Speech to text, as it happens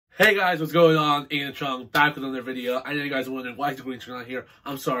Hey guys, what's going on? Ian Chung back with another video. I know you guys are wondering why is the green screen on here.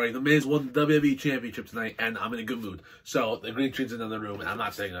 I'm sorry, The Miz won the WWE Championship tonight, and I'm in a good mood. So the green screen's in another room, and I'm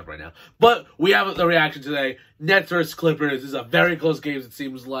not setting it up right now. But we have the reaction today. Nets vs Clippers. This is a very close game. It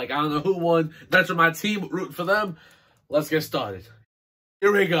seems like I don't know who won. Nets are my team. Rooting for them. Let's get started.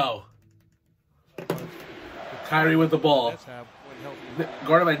 Here we go. Kyrie with the ball.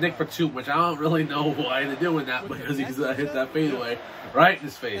 Guarded by Nick Batum, which I don't really know why they're doing that because he's hit that fadeaway right in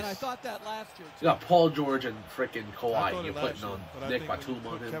his face. And I thought that last year. You got Paul George and freaking Kawhi. You're putting on Nick Batum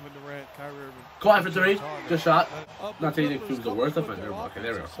on him. Kevin Durant, Kyrie Irving. Kawhi for three. Good shot. Not saying Nick Batum's the worst offender, but okay,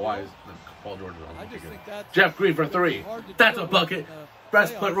 there we go. Kawhi is Paul George is on. Jeff Green for three. That's a bucket.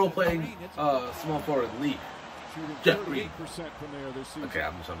 Best role playing small forward league. Jeff Green. Okay,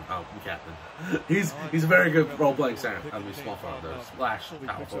 I'm captain. He's a very good role playing center. I mean, small forward, slash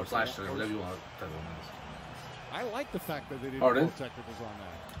power forward, slash center, whatever you want. I like the fact that they didn't Harden. call technicals on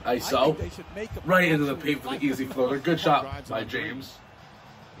that. ISO. Right into the paint for the easy floater. Good shot by James.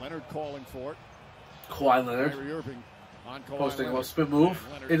 Leonard calling for it. Kawhi Leonard. Kyrie Irving on Kawhi Posting a Leonard. spin move.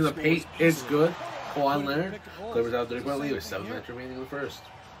 Into the paint. It's good. Kawhi Leonard. Clippers out 3-point lead with 7 minutes remaining in the first.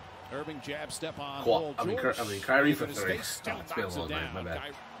 Irving jab step on. Kyrie for three. It's been a long night. My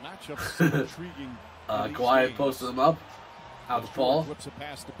bad. Kawhi posted them up. Out the ball.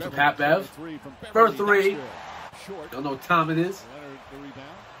 To Pat Bev. For three. Don't know what time it is.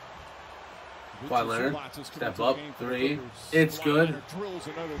 Kawhi Leonard. Step up. Three. It's good. I'm going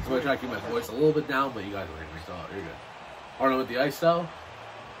to try to keep my voice a little bit down, but you guys are hearing me, so you're good. Harden with the ISO.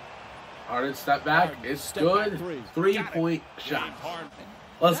 Harden step back. It's good. 3-point shot.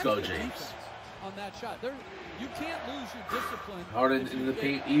 Let's go, James. On that shot. You can't lose your discipline. Harden into the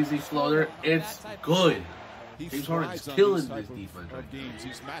paint, easy floater. It's good. James Harden's killing this defense.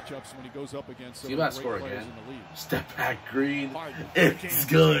 See that score again. Step back, Green. It's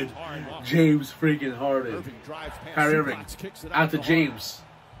good. James freaking Harden. Kyrie Irving. Out to James.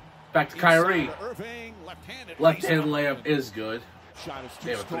 Back to Kyrie. Left-hand layup is good.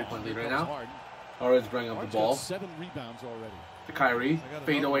 They have a 3-point lead right now. Harden's bringing up the ball. 7 rebounds already. To Kyrie.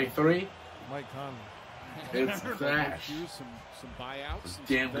 Fade away three. Mike Conley. It's trash. Some buyouts.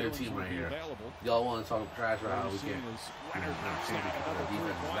 Damn good team right here. Y'all want to talk trash about how we can't. The defense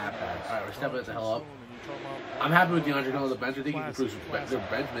is that bad. Alright, we're stepping it the hell up. I'm happy with DeAndre Jordan on the bench. I think he can improve their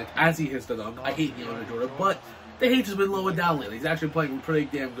bench minutes as he hits the dunk. I hate DeAndre Jordan, but the hate has been low and down lately. He's actually playing pretty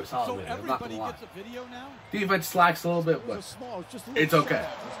damn good solid lately. I'm not gonna lie. Defense slacks a little bit, but it's okay.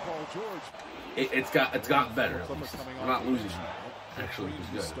 It's gotten better at least. We're not losing. Actually,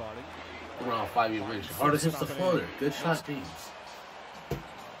 he's good. We're on a 5-game win. Harden hits the floater. Good shot, James.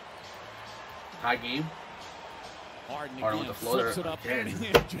 High game. Harden with the floater again.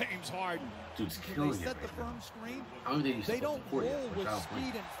 James Harden. Dude's killing it. I don't think he's they don't roll with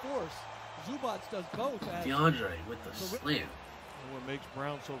speed and force. Zubats does both. DeAndre with the slam. What makes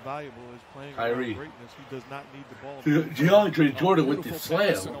Brown so valuable is playing Kyrie. greatness. He does not need the ball. DeAndre Jordan with the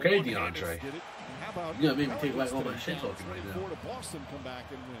slam. Okay, DeAndre. You gotta make me take back all my shit talking right now.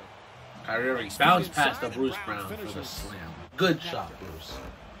 Kyrie Irving bounced past the Bruce Brown for the slam. Good shot, Bruce.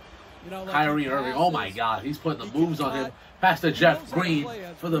 Kyrie Irving, oh my God, he's putting the moves on him. Past to Jeff Green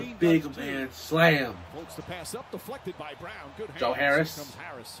for the big man slam. Joe Harris.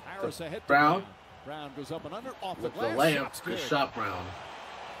 Brown. With the layup. Good shot, Brown.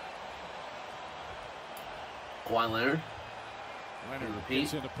 Kawhi Leonard.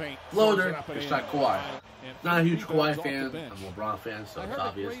 Repeat. Floater. Good shot, Kawhi. Not a huge Kawhi fan. I'm a LeBron fan, so it's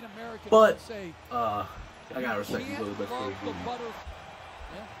obvious. But, I gotta respect him a little bit for his game.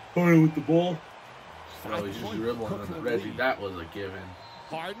 Harden with the ball. Oh, he's just dribbling on Reggie. That was a given.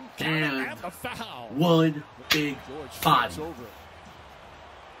 And one big body.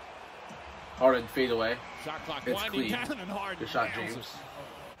 Harden fade away. It's clean. Good shot, James.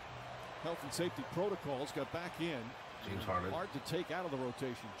 Health and safety protocols got back in. James Harden. Hard to take out of the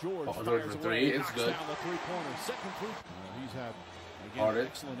rotation. George George for three. It's good. Harden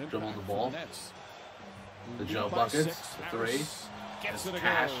dribbling the ball. The Joe buckets. The three. It's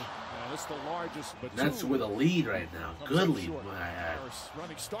cash. Nets with a lead right now. Good lead, might I add.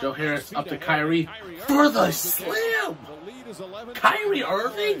 Joe Harris up to Kyrie for the slam. Kyrie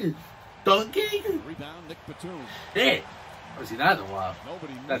Irving dunking. Hey, I've seen that in a while.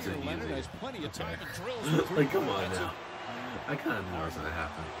 That's an easy. Like, come on now. I kind of knew it was going to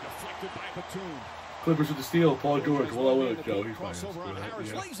happen. Clippers with the steal. Paul George. Well, I would go. He's fine.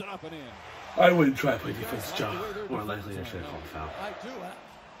 I wouldn't try to play defense, Joe. More likely I should have called a foul. I do.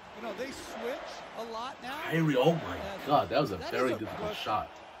 You know, they switch a lot now. Kyrie, oh my God, that was a very difficult shot.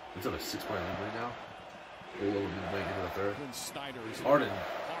 It's on a 6-point lead right now. A little bit into the third. Harden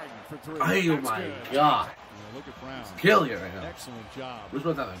for three. Oh That's my good. God. Yeah, look at Brown. Kill you right now. Excellent job. Bruce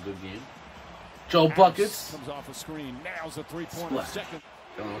Brown's having a good game. Joe Buckets. Comes off a screen, nails a three-pointer. Splat. Second.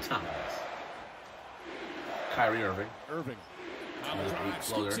 Don't know what time it is. Kyrie Irving. Irving.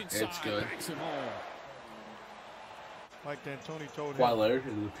 Floater. It's good. Like D'Antoni told him, Kawhi Leonard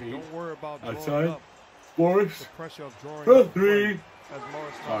into the paint. don't worry about drawing Outside. up. Morris. The pressure of drawing For up three. as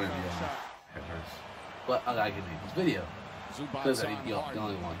Morris Sorry, knocks down the yeah. shot. It hurts. But I gotta get in this video. Because Zubac's I on think you Harden.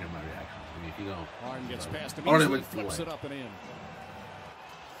 only want to hear my reactions. I mean, if you don't. Harden gets past him. Harden Easily went flips away. it up and in.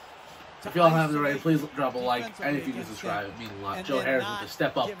 If y'all haven't already, please drop a like. And if you can subscribe, it means a lot. Joe Harris with the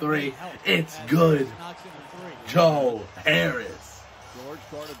step up three. It's good. Joe Harris. George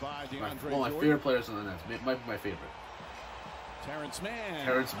guarded by DeAndre One of my Jordan. favorite players on the Nets. Might be my favorite. Terrence Mann.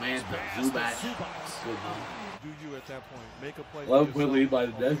 Terrence Mann, Pass the to Zubac. Zubac. Good man. Do you at that point make a play? 11 for point yourself lead by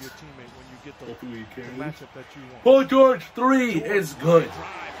the or for Nets. your teammate when you get the Hopefully we carry this. matchup that you want? Paul George, three is good. Drive,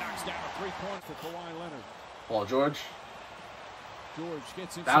 knocks down a three-point for Kawhi Leonard. Paul George. George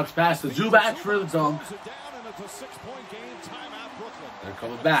gets inside. Bounce pass to Zubac for the dunk. Throws it down, and it's a 6-point game. Timeout, Brooklyn. They're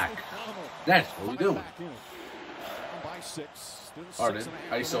coming back. That's what we do. Back in. Down by 6. Still Harden, 6.5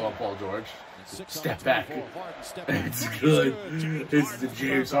 ISO remaining. on Paul George. 6 on Step the back. 24. Harden, step back. It's Three is good. James It's the Harden.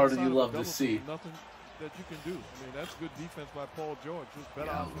 James Harden you Outside of love to double see. team, Nothing that you can do. I mean, that's good defense by Paul George. Just better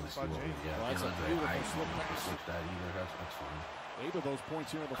Yeah, offense by James. yeah, Well, that's a DeAndre, beautiful I slip don't pass. switch that either. That's fine. 8 of those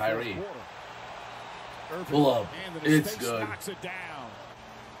points here in the Kyrie. fourth quarter. Irving, Pull up. hand in his It's face, good. knocks it down.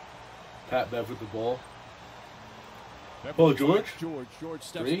 Pat Bev with the ball. Beverly Paul George. George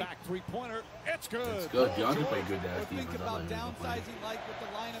steps Three. back, three-pointer. It's good. It's good. Paul DeAndre George. played good there. But think Defense. I about like him. downsizing, like with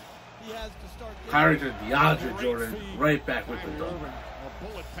the lineup he has to start. Kyrie to DeAndre Jordan. Right back with the Kyrie dunk. Irving, a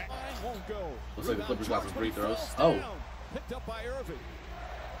bullet pass. Won't go. Looks like the Clippers got some Rebound, free George, throws. but he Oh. falls down. Picked up by Irving.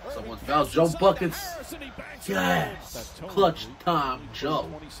 Someone Irving fouled passes Joe inside to Buckets. Harris, and he banks it Yes. home. That Clutch Tony Tom played Joe.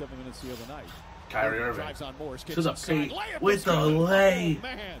 27 minutes the other night. Kyrie Irving. Drives on Morris, gets To the inside. paint Layup with is the good. lay. Oh,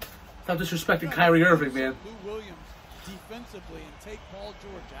 man. Stop disrespecting Kyrie Irving, man. Lou Williams defensively and take Paul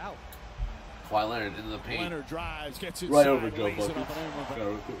George out. Kawhi Leonard into the paint. Leonard drives, gets inside, Right over Joe lays it Buckets. up and in with a-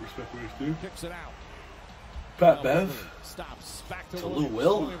 Gotta put respect where it's due. Kicks it out. Pat Bev. Stops. Back to To Lou Williams.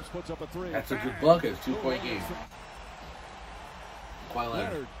 Will. Williams puts up a three. That's a good Bang. bucket. Lou 2-point Williams game. Kawhi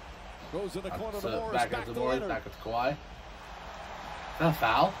Leonard. Leonard goes in the corner to Morris. Back Back up to to Morris. Leonard. Back up to Kawhi. Is that a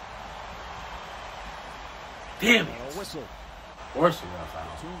foul? Damn And a it. whistle. Of course we got a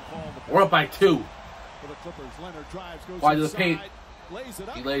foul. Team called the We're up by 2. for the Clippers. Leonard drives, goes Why to the inside, paint? lays it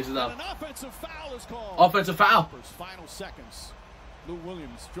up. He lays it up. And an offensive foul is called. Offensive foul. Clippers, final seconds. Lou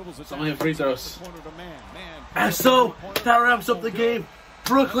Williams dribbles it Somebody down. have free Puts it up throws. the corner to Man. Man And puts so, up the three-pointer. that wraps up the game.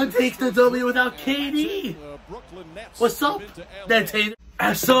 Brooklyn takes the W without KD. Brooklyn Nets What's up, move into LA. Nets hater?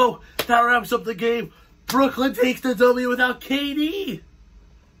 And so, that wraps up the game. Brooklyn takes the W without KD.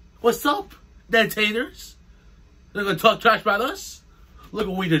 What's up, Nets haters? They're gonna talk trash about us? Look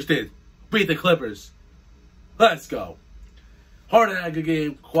what we just did. Beat the Clippers. Let's go. Harden had a good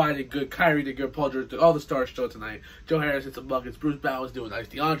game. Kawhi did good. Kyrie did good. Paul George did. All the stars showed tonight. Joe Harris hit some buckets. Bruce Brown was doing nice.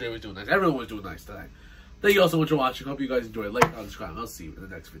 DeAndre was doing nice. Everyone was doing nice tonight. Thank you all so much for watching. Hope you guys enjoyed. Like, subscribe. I'll see you in the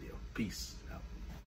next video. Peace.